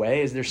moved them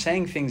away, is they're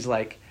saying things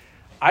like,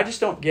 I just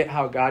don't get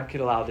how God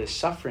could allow this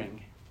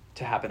suffering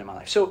to happen in my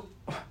life. So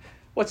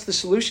what's the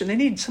solution? They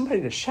need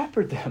somebody to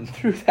shepherd them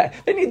through that.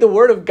 They need the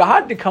word of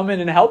God to come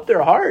in and help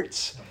their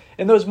hearts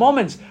in those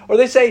moments. Or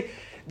they say,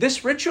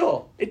 this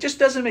ritual, it just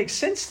doesn't make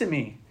sense to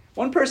me.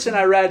 One person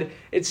I read,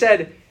 it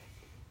said,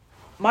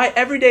 my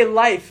everyday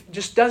life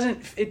just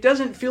doesn't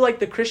feel like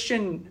the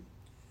Christian,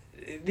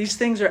 these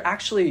things are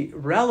actually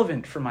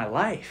relevant for my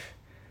life.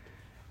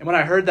 And when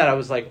I heard that, I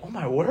was like, oh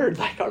my word,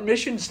 like our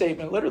mission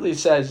statement literally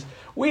says,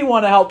 we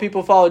want to help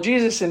people follow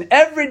Jesus in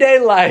everyday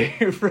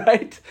life,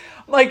 right?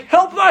 I'm like,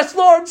 help us,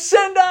 Lord,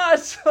 send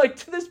us, like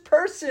to this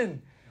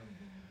person.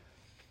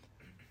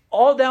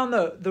 All down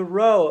the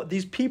row,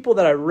 these people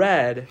that I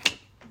read,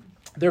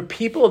 they're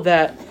people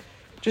that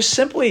just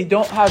simply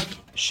don't have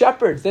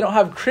shepherds. They don't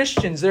have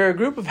Christians. They're a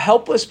group of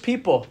helpless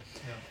people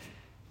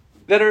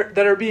that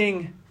are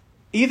being,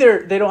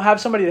 either they don't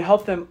have somebody to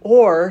help them,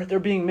 or they're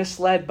being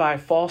misled by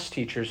false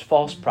teachers,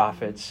 false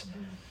prophets.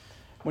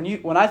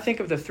 When I think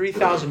of the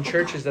 3,000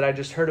 churches that I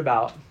just heard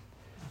about,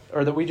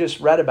 or that we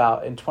just read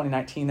about in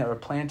 2019 that were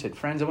planted,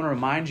 friends, I want to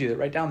remind you that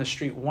right down the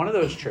street, one of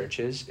those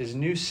churches is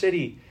New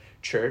City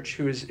Church,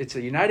 it's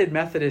a United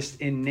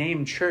Methodist in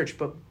name church,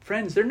 but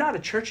friends, they're not a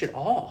church at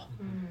all.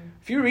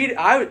 If you read,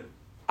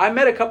 I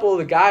met a couple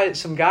of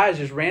some guys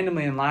just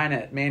randomly in line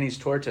at Manny's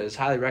Tortas.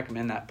 Highly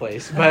recommend that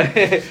place, but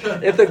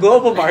at the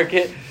global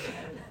market.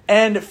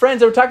 And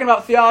friends, they were talking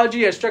about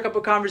theology. I struck up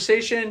a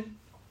conversation.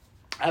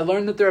 I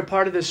learned that they're a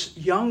part of this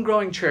young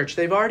growing church.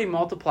 They've already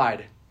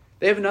multiplied.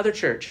 They have another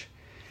church.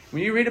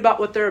 When you read about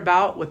what they're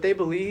about, what they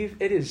believe,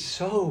 it is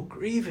so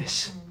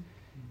grievous.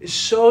 It's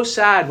so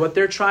sad what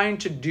they're trying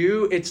to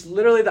do. It's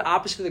literally the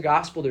opposite of the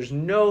gospel. There's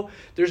no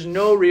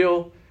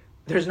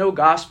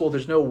gospel,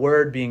 there's no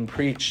word being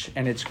preached,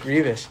 and it's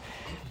grievous.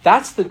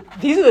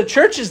 These are the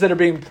churches that are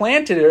being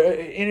planted.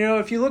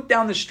 If you look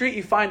down the street,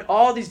 you find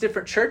all these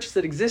different churches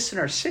that exist in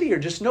our city are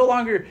just no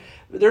longer,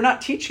 they're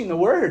not teaching the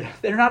word.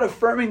 They're not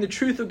affirming the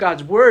truth of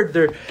God's word.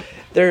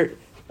 They're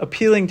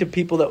appealing to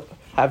people that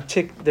have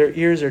their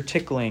ears are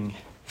tickling,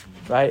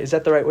 right? Is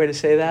that the right way to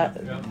say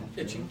that? Yeah.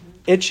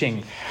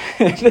 Itching.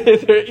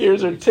 Their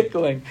ears are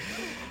tickling.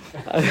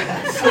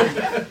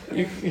 They're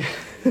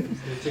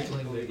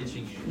tickling, they're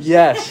itching you.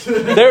 Yes.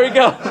 There we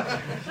go.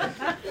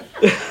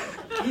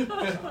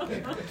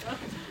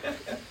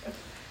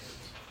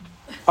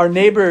 Our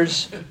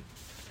neighbors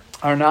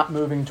are not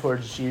moving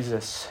towards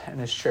Jesus and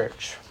his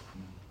church.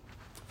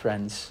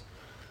 Friends,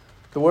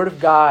 the word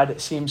of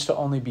God seems to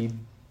only be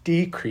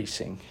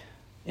decreasing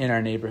in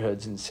our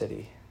neighborhoods and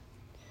city.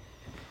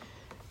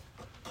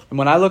 And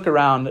when I look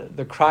around,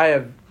 the cry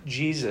of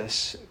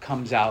Jesus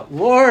comes out,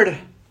 Lord,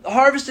 the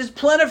harvest is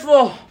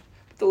plentiful,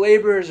 but the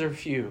laborers are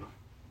few.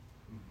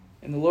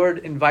 And the Lord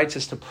invites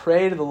us to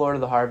pray to the Lord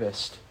of the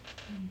harvest,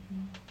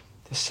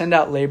 to send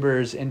out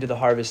laborers into the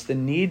harvest. The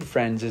need,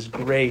 friends, is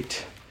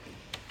great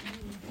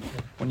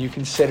when you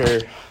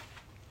consider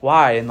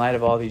why, in light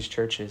of all these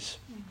churches.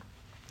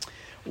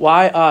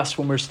 Why us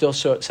when we're still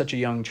such a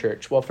young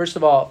church? Well, first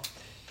of all,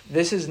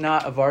 this is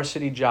not a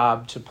varsity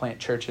job to plant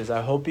churches.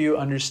 I hope you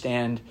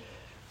understand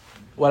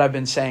what I've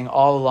been saying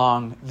all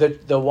along.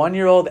 The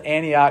one-year-old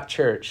Antioch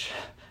church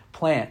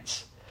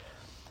plants.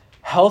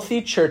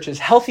 Healthy churches,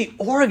 healthy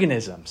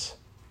organisms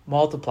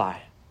multiply.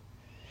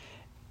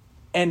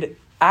 And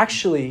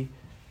actually,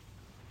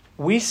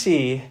 we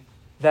see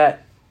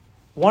that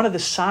one of the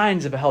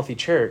signs of a healthy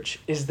church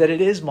is that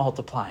it is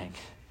multiplying.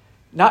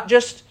 Not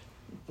just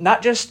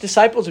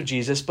disciples of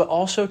Jesus, but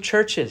also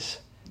churches.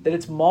 That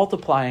it's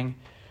multiplying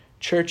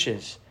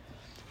churches.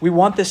 We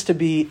want this to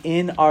be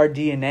in our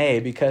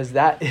DNA because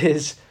that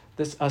is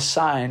a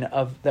sign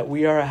of that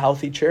we are a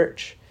healthy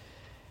church.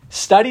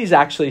 Studies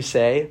actually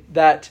say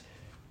that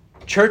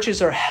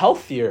churches are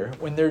healthier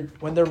when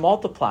they're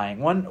multiplying.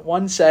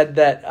 One said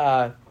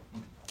that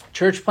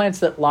church plants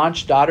that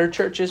launch daughter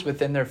churches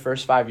within their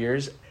first 5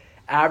 years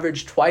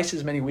average twice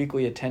as many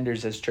weekly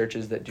attenders as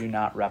churches that do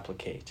not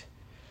replicate.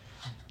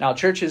 Now,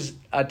 churches'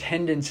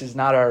 attendance is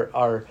not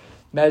our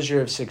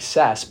measure of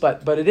success,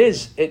 but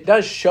it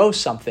does show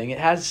something. It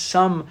has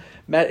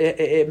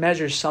it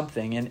measures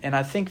something, and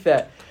I think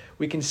that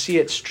we can see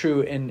it's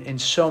true in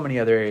so many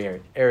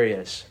other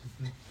areas.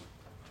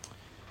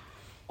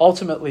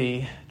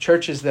 Ultimately,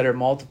 churches that are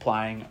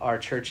multiplying are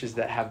churches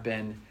that have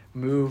been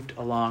moved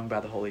along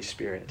by the Holy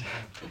Spirit.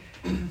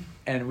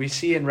 And we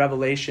see in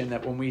Revelation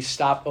that when we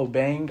stop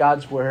obeying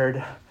God's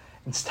word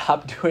and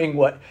stop doing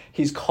what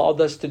he's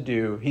called us to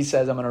do, he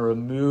says, I'm going to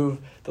remove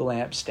the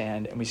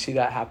lampstand. And we see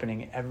that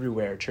happening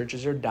everywhere.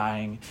 Churches are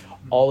dying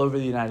all over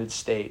the United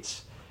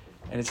States.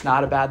 And it's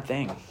not a bad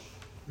thing,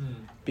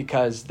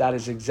 because that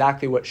is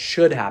exactly what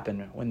should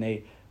happen when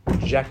they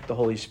reject the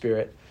Holy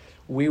Spirit.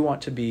 We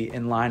want to be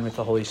in line with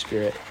the Holy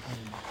Spirit.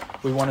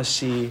 We want to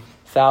see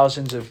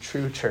thousands of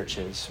true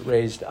churches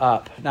raised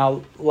up.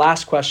 Now,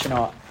 last question.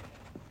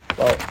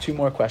 Two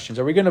more questions.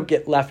 Are we going to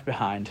get left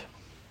behind?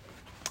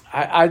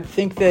 I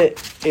think that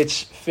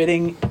it's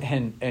fitting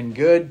and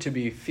good to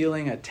be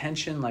feeling a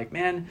tension like,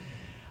 man,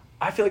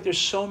 I feel like there's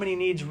so many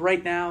needs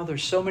right now.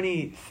 There's so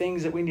many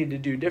things that we need to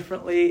do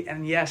differently.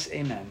 And yes,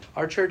 amen.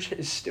 Our church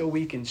is still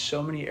weak in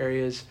so many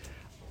areas.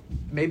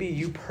 Maybe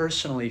you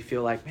personally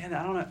feel like, man,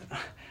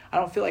 I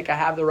don't feel like I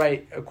have the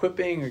right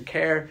equipping or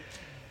care.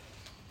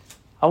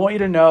 I want you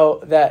to know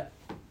that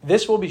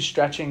this will be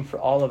stretching for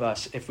all of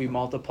us if we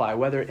multiply,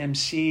 whether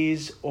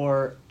MCs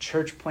or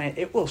church plant.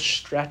 It will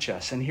stretch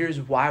us. And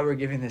here's why we're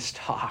giving this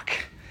talk.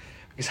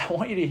 Because I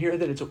want you to hear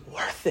that it's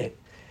worth it.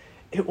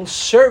 it will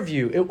serve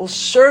you. It will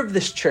serve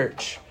this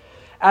church.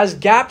 As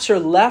gaps are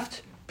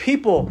left,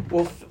 people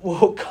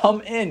will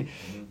come in.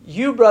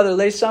 You, Brother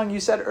Lei Sung, you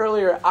said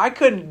earlier, I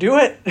couldn't do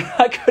it.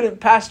 I couldn't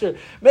pastor.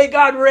 May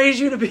God raise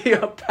you to be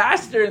a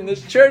pastor in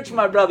this church,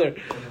 my brother.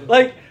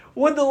 Like,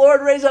 would the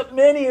Lord raise up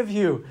many of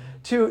you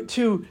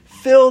to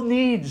fill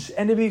needs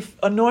and to be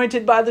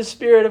anointed by the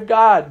Spirit of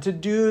God, to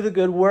do the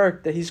good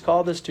work that He's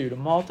called us to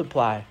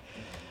multiply.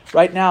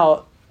 Right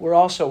now,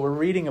 we're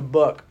reading a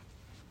book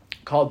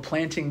called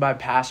Planting by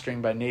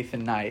Pastoring by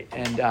Nathan Knight.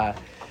 And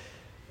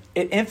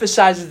it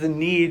emphasizes the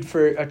need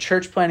for a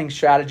church planting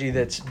strategy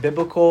that's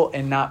biblical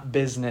and not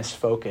business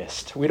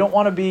focused. We don't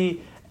want to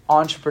be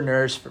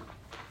entrepreneurs,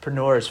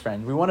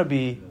 friend. We want to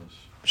be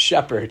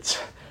shepherds.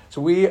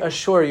 So we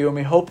assure you, and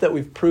we hope that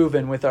we've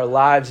proven with our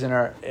lives and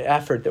our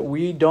effort, that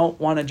we don't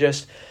want to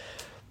just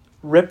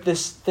rip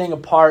this thing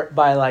apart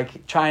by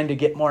like trying to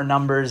get more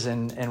numbers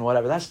and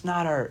whatever. That's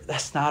not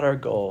our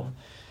goal.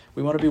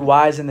 We want to be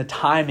wise in the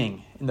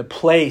timing, in the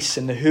place,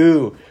 in the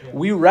who. Yeah.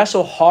 We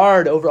wrestle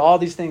hard over all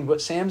these things.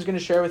 What Sam's going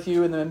to share with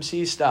you in the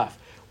MC stuff.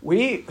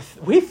 We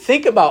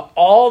think about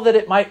all that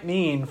it might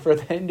mean for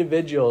the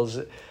individuals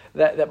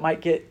that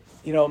might get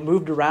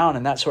moved around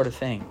and that sort of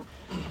thing.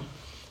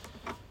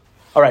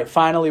 All right,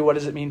 finally, what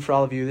does it mean for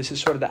all of you? This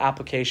is sort of the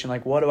application.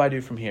 Like, what do I do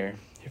from here?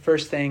 Your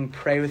first thing,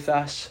 pray with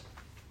us.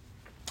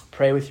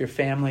 Pray with your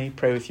family.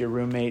 Pray with your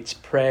roommates.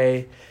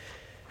 Pray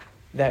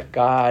that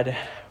God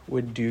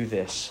would do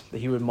this, that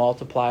He would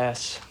multiply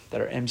us,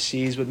 that our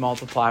MCs would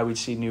multiply, we'd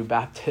see new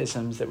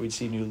baptisms, that we'd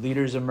see new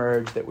leaders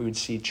emerge, that we would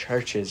see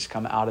churches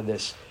come out of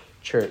this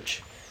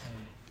church.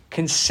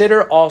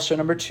 Consider also,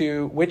 number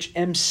 2, which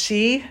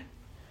MC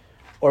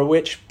or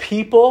which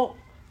people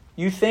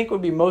you think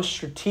would be most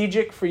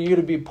strategic for you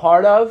to be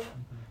part of.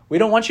 We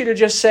don't want you to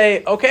just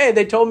say, okay,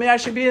 they told me I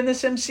should be in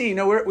this MC.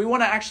 No, we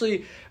want to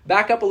actually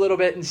back up a little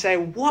bit and say,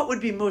 what would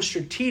be most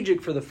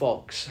strategic for the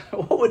folks?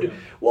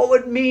 What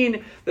would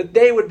mean that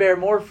they would bear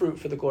more fruit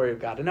for the glory of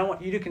God? And I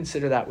want you to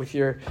consider that with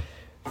your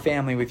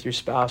family, with your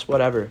spouse,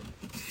 whatever.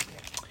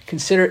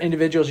 Consider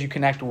individuals you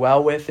connect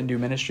well with and do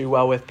ministry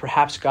well with.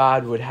 Perhaps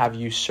God would have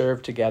you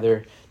serve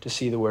together to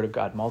see the word of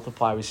God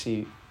multiply. We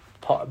see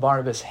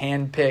Barnabas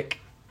handpick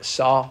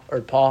Saul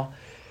or Paul.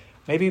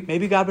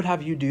 Maybe God would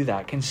have you do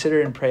that.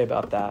 Consider and pray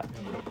about that.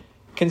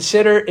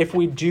 Consider if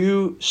we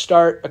do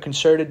start a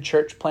concerted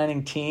church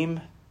planning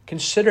team,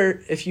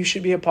 consider if you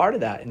should be a part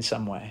of that in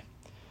some way.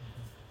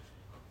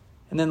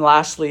 And then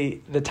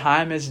lastly, the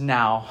time is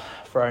now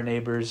for our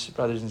neighbors,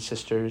 brothers and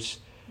sisters.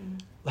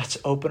 Let's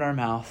open our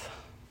mouth.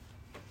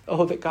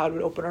 Oh, that God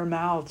would open our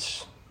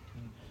mouths.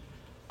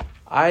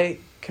 I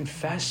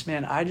confess,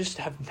 man, I just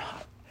have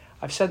not.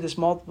 I've said this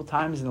multiple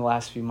times in the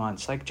last few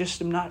months. Like, just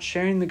I'm not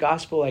sharing the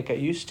gospel like I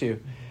used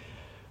to.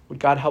 Would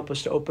God help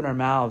us to open our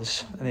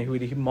mouths and that He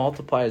would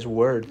multiply His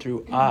word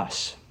through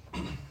us?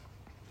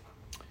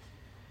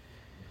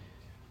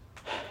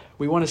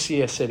 We want to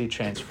see a city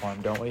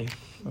transformed, don't we?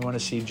 We want to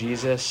see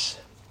Jesus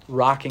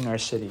rocking our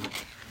city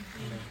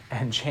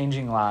and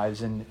changing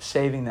lives and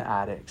saving the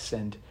addicts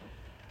and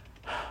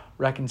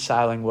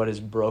reconciling what is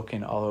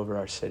broken all over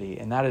our city.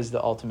 And that is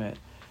the ultimate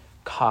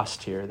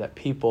cost here, that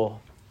people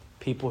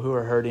who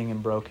are hurting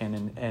and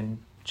broken and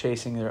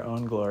chasing their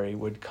own glory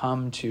would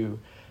come to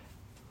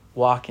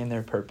walk in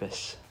their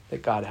purpose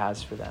that God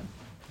has for them,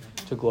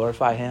 to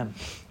glorify Him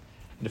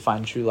and to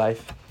find true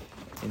life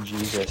in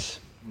Jesus.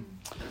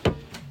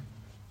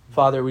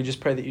 Father, we just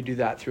pray that you do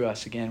that through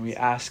us again. We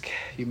ask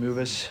you move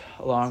us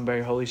along by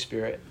your Holy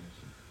Spirit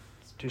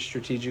to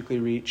strategically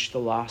reach the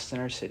lost in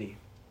our city.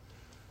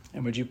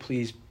 And would you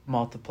please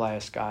multiply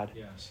us, God?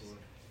 Yes, Lord.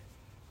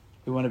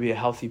 We want to be a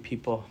healthy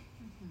people.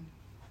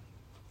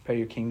 Pray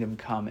your kingdom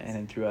come in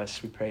and through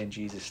us. We pray in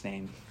Jesus'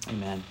 name.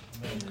 Amen.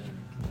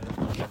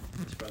 Amen.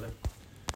 Thanks, brother.